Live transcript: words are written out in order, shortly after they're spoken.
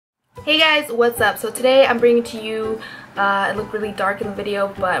Hey guys, what's up? So today I'm bringing to you, it looked really dark in the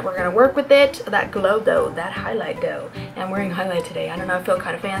video, but we're gonna work with it. That glow though, that highlight though. And I'm wearing highlight today. I don't know, I feel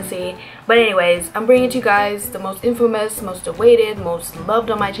kind of fancy. But anyways, I'm bringing to you guys the most infamous, most awaited, most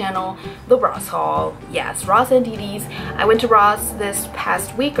loved on my channel, the Ross haul. Yes, Ross and DD's. I went to Ross this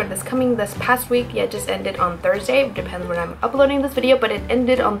past week, or this past week. Yeah, it just ended on Thursday. It depends when I'm uploading this video, but it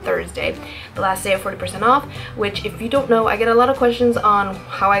ended on Thursday. The last day of 40% off, which if you don't know, I get a lot of questions on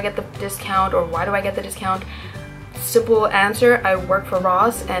how I get the discount or why do I get the discount. Simple answer, I work for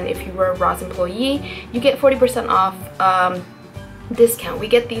Ross, and if you were a Ross employee, you get 40% off discount. We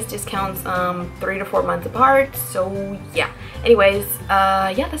get these discounts 3 to 4 months apart, so yeah. Anyways,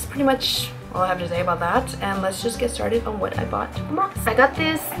 yeah, that's pretty much all I have to say about that, and let's just get started on what I bought from Ross. I got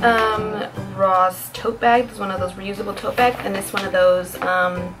this Ross tote bag. This is one of those reusable tote bags, and it's one of those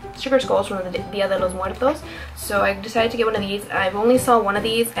sugar skulls from the Dia de los Muertos. So I decided to get one of these. I've only saw one of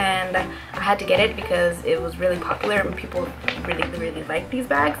these, and I had to get it because it was really popular and people really like these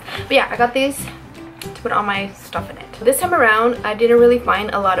bags. But yeah, I got these to put all my stuff in it. This time around, I didn't really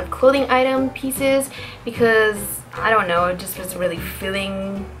find a lot of clothing item pieces because I don't know, I just wasn't really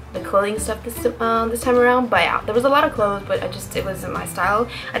feeling the clothing stuff this time around. But yeah, there was a lot of clothes, but it wasn't my style.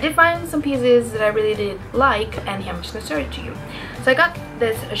 I did find some pieces that I really did like, and yeah, I'm just gonna show it to you. So I got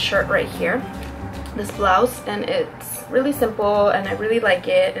this shirt right here, this blouse, and it's really simple and I really like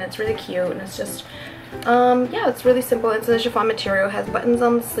it, and it's really cute, and it's just yeah, it's really simple. It's a chiffon material, has buttons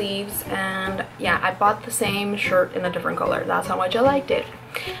on the sleeves, and yeah, I bought the same shirt in a different color. That's how much I liked it.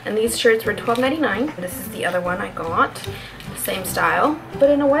 And these shirts were $12.99. This is the other one I got, the same style but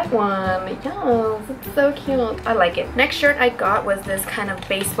in a white one. Yes, it's so cute. I like it. Next shirt I got was this kind of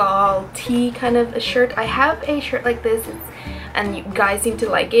baseball tee kind of a shirt. I have a shirt like this, and you guys seem to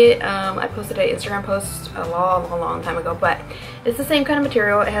like it. I posted an Instagram post a long time ago, but it's the same kind of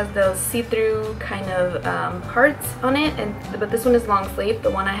material. It has those see-through kind of hearts on it, but this one is long sleeve. The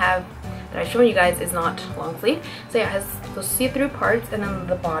one I have that I've shown you guys is not long sleeve. So yeah, it has those see-through parts, and then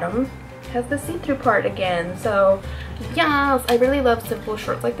the bottom has the see-through part again. So yes, I really love simple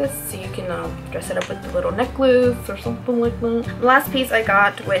shorts like this, so you can dress it up with a little necklace or something like that. The last piece I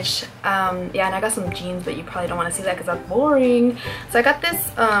got, which yeah, and I got some jeans, but you probably don't want to see that because that's boring. So I got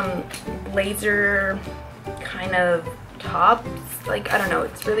this blazer kind of top. Like, I don't know,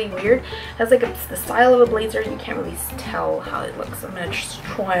 it's really weird. It has like the style of a blazer. You can't really tell how it looks. I'm gonna just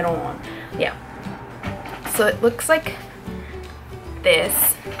try it on. Yeah, so it looks like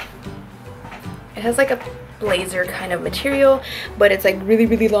this. It has like a blazer kind of material, but it's like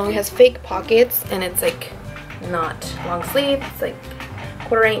really long. It has fake pockets, and it's like not long sleeve. It's like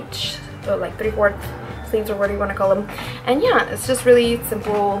 1/4 inch, or like 3/4 sleeves, or whatever you want to call them. And yeah, it's just really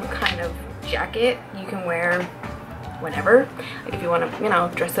simple kind of jacket you can wear whenever, like if you want to, you know,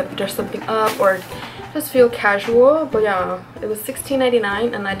 dress something up or just feel casual. But yeah, it was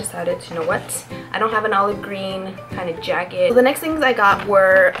 $16.99, and I decided, you know what, I don't have an olive green kind of jacket. So the next things I got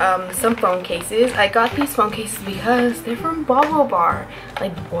were some phone cases. I got these phone cases because they're from Bubble Bar.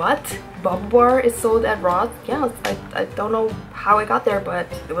 Like, what? Bubble Bar is sold at Ross? Yeah, I don't know how it got there, but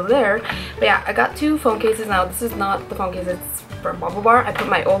it was there. But yeah, I got 2 phone cases. Now this is not the phone case, it's from Bubble Bar. I put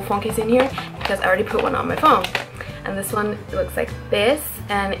my old phone case in here because I already put one on my phone. And this one looks like this,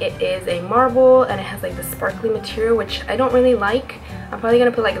 and it is a marble, and it has like the sparkly material, which I don't really like. I'm probably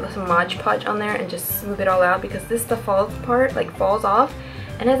gonna put like some Mod Podge on there and just smooth it all out, because this stuff falls off,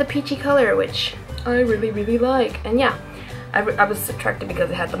 and has a peachy color, which I really like. And yeah, I was attracted because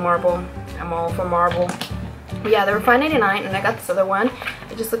it had the marble. I'm all for marble. But yeah, they were $5.99, and I got this other one.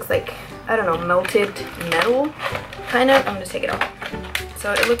 It just looks like, I don't know, melted metal kind of. I'm gonna take it off.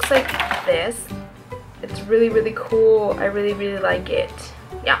 So it looks like this. It's really cool. I really like it.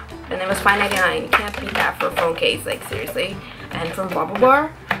 Yeah, and it was $5.99. You can't beat that for a phone case, like seriously. And from Bubble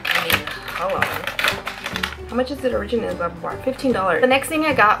Bar, I mean, hello. How much is it originally at Bubble Bar? $15. The next thing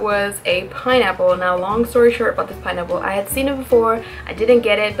I got was a pineapple. Now, long story short about this pineapple, I had seen it before. I didn't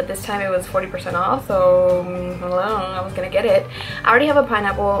get it, but this time it was 40% off, so hello, I was gonna get it. I already have a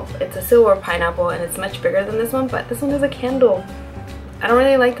pineapple. It's a silver pineapple, and it's much bigger than this one, but this one is a candle. I don't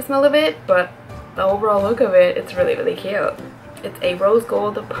really like the smell of it, but the overall look of it, it's really cute. It's a rose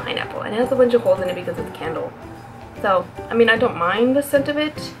gold pineapple, and it has a bunch of holes in it because it's a candle. So, I mean, I don't mind the scent of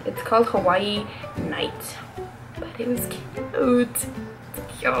it. It's called Hawaii Night, but it was cute.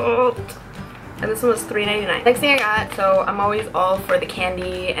 It's cute. and this one was $3.99. Next thing I got, so I'm always all for the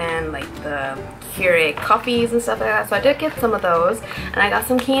candy and like the Keurig coffees and stuff like that, so I did get some of those, and I got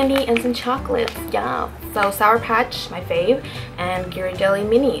some candy and some chocolates. Yeah, so Sour Patch, my fave, and Ghirardelli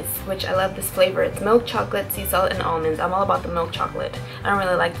Minis, which I love this flavor. It's milk chocolate, sea salt, and almonds. I'm all about the milk chocolate. I don't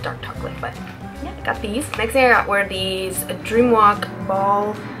really like dark chocolate, but yeah, I got these. Next thing I got were these Dreamwalk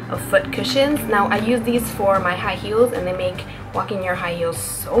ball of foot cushions. Now I use these for my high heels, and they make walking your high heels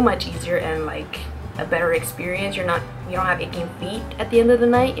so much easier and like a better experience. You don't have aching feet at the end of the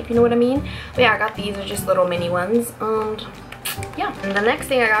night, if you know what I mean. But yeah, I got these. Are just little mini ones. Yeah, and the next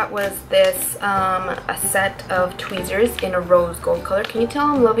thing I got was this a set of tweezers in a rose gold color. Can you tell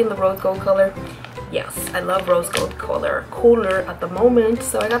I'm loving the rose gold color? Yes, I love rose gold color at the moment.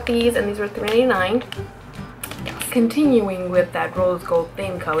 So I got these, and these were $3.99. Yes. Continuing with that rose gold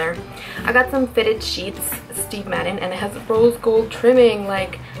theme color, I got some fitted sheets, Steve Madden, and it has rose gold trimming.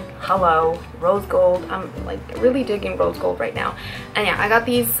 Like, hello, rose gold. I'm like really digging rose gold right now. And yeah, I got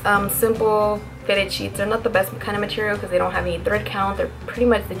these simple fitted sheets. They're not the best kind of material because they don't have any thread count. They're pretty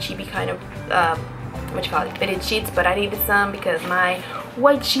much the cheapy kind of fitted sheets, but I needed some because my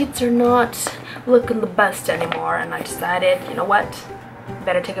white sheets are not looking the best anymore, and I decided, you know what,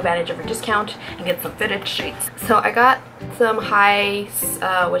 better take advantage of a discount and get some fitted sheets. So I got some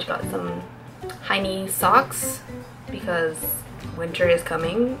some high knee socks because winter is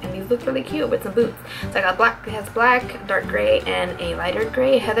coming, and these look really cute with some boots. So I got black. It has black, dark gray, and a lighter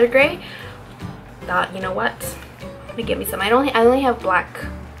gray, heather gray. Thought, you know what, let me get me some. I only have black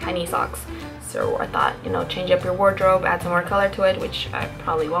high knee socks, so I thought, you know, change up your wardrobe, add some more color to it, which I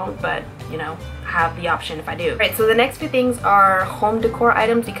probably won't, but you know, I have the option if I do. Alright, so the next few things are home decor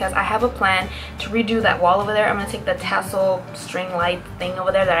items because I have a plan to redo that wall over there. I'm gonna take the tassel string light thing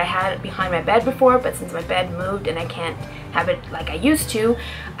over there that I had behind my bed before, but since my bed moved and I can't have it like I used to,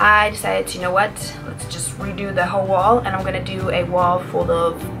 I decided to, you know what, let's just redo the whole wall, and I'm gonna do a wall full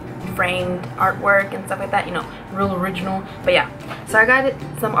of framed artwork and stuff like that, you know, real original. But yeah, so I got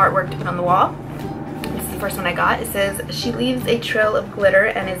some artwork to put on the wall. This is the first one I got. It says, "She leaves a trail of glitter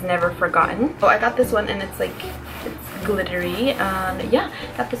and is never forgotten." So I got this one, and it's like, it's glittery. Yeah,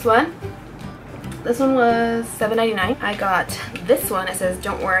 got this one. This one was $7.99. I got this one. It says,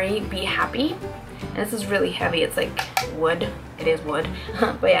 "Don't worry, be happy." And this is really heavy. It's like wood. It is wood.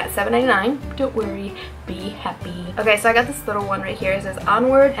 But yeah, $7.99. Don't worry, be happy. Okay, so I got this little one right here. It says,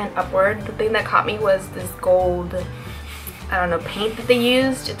 "Onward and upward." The thing that caught me was this gold, I don't know, paint that they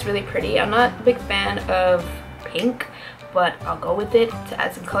used. It's really pretty. I'm not a big fan of pink, but I'll go with it to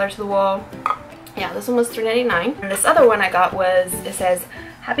add some color to the wall. Yeah, this one was $3.99. And this other one I got was, it says,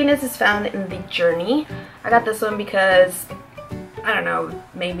 "Happiness is found in the journey." I got this one because, I don't know,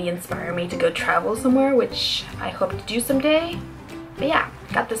 maybe inspire me to go travel somewhere, which I hope to do someday. But yeah,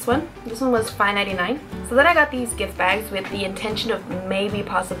 got this one. This one was $5.99. So then I got these gift bags with the intention of maybe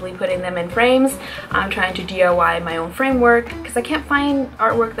possibly putting them in frames. I'm trying to DIY my own framework because I can't find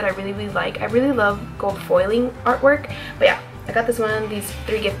artwork that I really like. I really love gold foiling artwork. But yeah, I got this one, these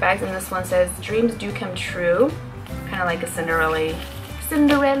 3 gift bags, and this one says, "Dreams do come true." Kind of like a Cinderella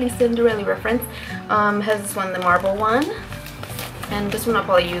reference. Has this one, the marble one. And this one I'll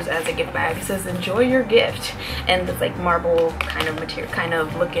probably use as a gift bag. It says, "Enjoy your gift," and it's like marble kind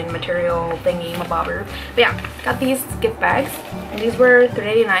of looking material thingy mabobber. But yeah, got these gift bags, and these were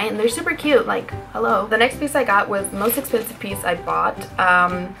 $3.89, and they're super cute. Like, hello. The next piece I got was the most expensive piece I bought.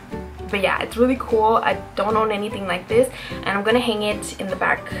 But yeah, it's really cool. I don't own anything like this, and I'm gonna hang it in the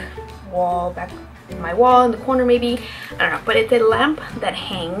back my wall in the corner maybe. I don't know, but it's a lamp that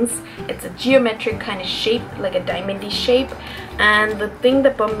hangs. It's a geometric kind of shape, like a diamondy shape. And the thing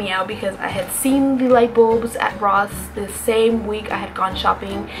that bummed me out, because I had seen the light bulbs at Ross the same week I had gone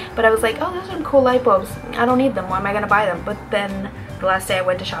shopping, but I was like, oh, those are some cool light bulbs, I don't need them, why am I gonna buy them? But then the last day I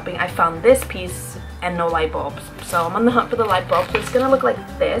went to shopping, I found this piece and no light bulbs, so I'm on the hunt for the light bulbs. So it's gonna look like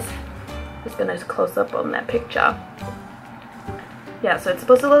this. Just gonna close up on that picture. Yeah, so it's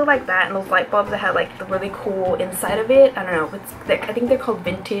supposed to look like that, and those light bulbs that had like the really cool inside of it, I don't know, I think they're called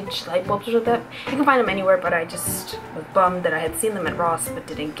vintage light bulbs or something. You can find them anywhere, but I just was bummed that I had seen them at Ross but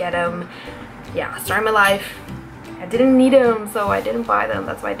didn't get them. Yeah, story of my life. I didn't need them, so I didn't buy them.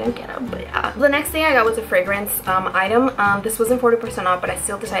 That's why I didn't get them. But yeah, the next thing I got was a fragrance item. This wasn't 40% off, but I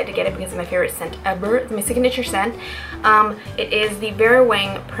still decided to get it because it's my favorite scent ever. It's my signature scent. It is the Vera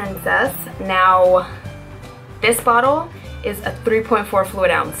Wang Princess. Now, this bottle is a 3.4 fluid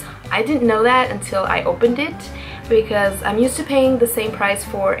ounce. I didn't know that until I opened it, because I'm used to paying the same price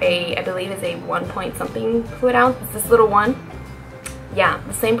for a, I believe is a 1 point something fluid ounce. It's this little one. Yeah,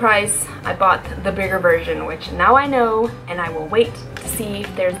 the same price. I bought the bigger version, which now I know, and I will wait to see see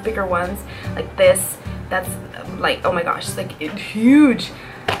if there's bigger ones like this. That's like, oh my gosh, it's like huge.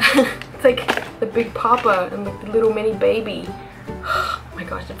 It's like the big papa and the little mini baby. Oh my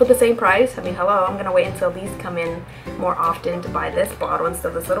gosh, for the same price. I mean, hello, I'm gonna wait until these come in more often to buy this bottle instead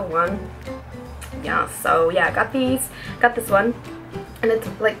of this little one. Yeah, so yeah, I got these, got this one, and it's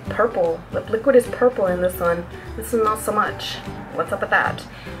like purple. The liquid is purple in this one. This is not so much. What's up with that?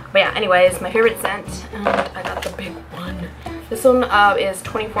 But yeah, anyways, my favorite scent, and I got the big one. This one is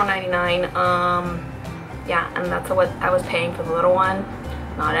 $24.99. Yeah, and that's what I was paying for the little one.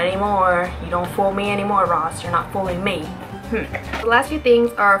 Not anymore. You don't fool me anymore, Ross. You're not fooling me. The last few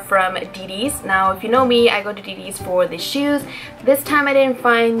things are from DD's. Now, if you know me, I go to DD's for the shoes. This time I didn't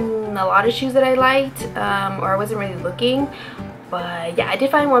find a lot of shoes that I liked, or I wasn't really looking. But yeah, I did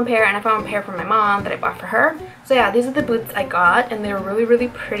find one pair, and I found one pair for my mom that I bought for her. So yeah, these are the boots I got, and they're really, really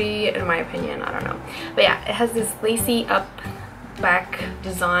pretty in my opinion. I don't know. But yeah, it has this lacy up back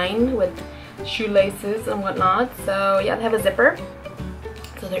design with shoelaces and whatnot. So yeah, they have a zipper.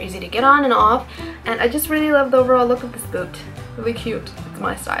 So they're easy to get on and off, and I just really love the overall look of this boot. Really cute. It's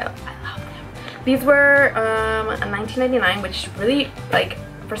my style. I love them. These were $19.99, which really, like,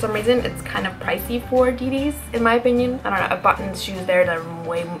 for some reason it's kind of pricey for DD's in my opinion. I don't know, I've bought shoes there that are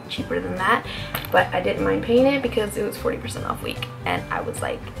way cheaper than that, but I didn't mind paying it because it was 40% off week, and I was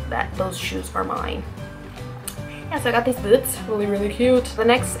like, those shoes are mine. Yeah, so I got these boots, really, really cute. The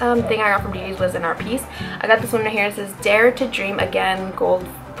next thing I got from DD's was an art piece. I got this one right here. It says Dare to Dream Again, gold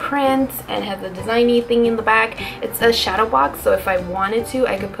print, and has a designy thing in the back. It's a shadow box, so if I wanted to,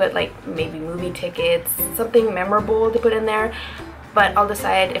 I could put like maybe movie tickets, something memorable to put in there. But I'll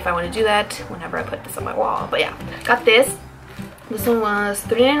decide if I want to do that whenever I put this on my wall. But yeah, got this. This one was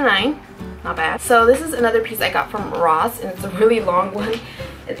 $3.99. Not bad. So this is another piece I got from Ross, and it's a really long one.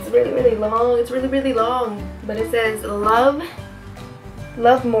 It's really, really long. It's really, really long. But it says, love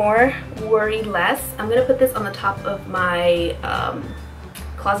more, worry less. I'm going to put this on the top of my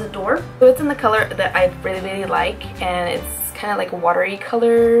closet door. So it's in the color that I really, really like, and it's kind of like a watery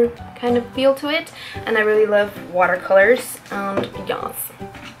color kind of feel to it. And I really love watercolors. Yes.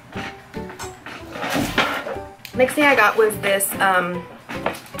 Next thing I got was this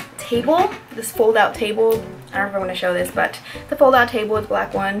table, this fold-out table. I don't know if I want to show this, but the fold-out table is a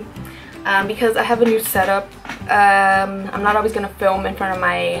black one. Because I have a new setup, I'm not always going to film in front of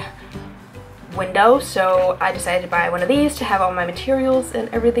my window, so I decided to buy one of these to have all my materials and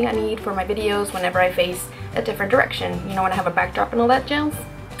everything I need for my videos whenever I face a different direction. You know, when I have a backdrop and all that jazz.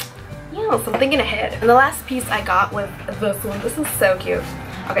 Yeah, so I'm thinking ahead. And the last piece I got was this one. This is so cute.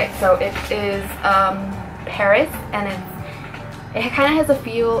 Okay, so it is Paris, and it kind of has a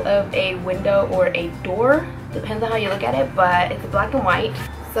feel of a window or a door, depends on how you look at it, but it's black and white.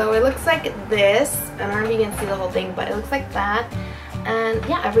 So it looks like this. I don't know if you can see the whole thing, but it looks like that. And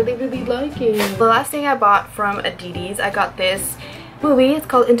yeah, I really, really like it. The last thing I bought from DD's, I got this movie. It's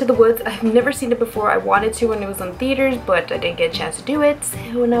called Into the Woods. I've never seen it before. I wanted to when it was in theaters, but I didn't get a chance to do it.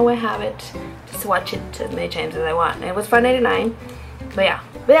 So now I have it. Just watch it as many times as I want. And it was $5.99. But yeah,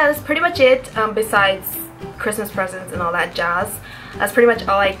 that's pretty much it. Besides Christmas presents and all that jazz. That's pretty much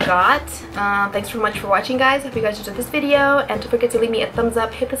all I got. Thanks so much for watching, guys. Hope you guys enjoyed this video, and don't forget to leave me a thumbs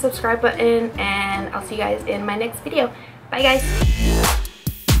up, hit the subscribe button, and I'll see you guys in my next video. Bye, guys.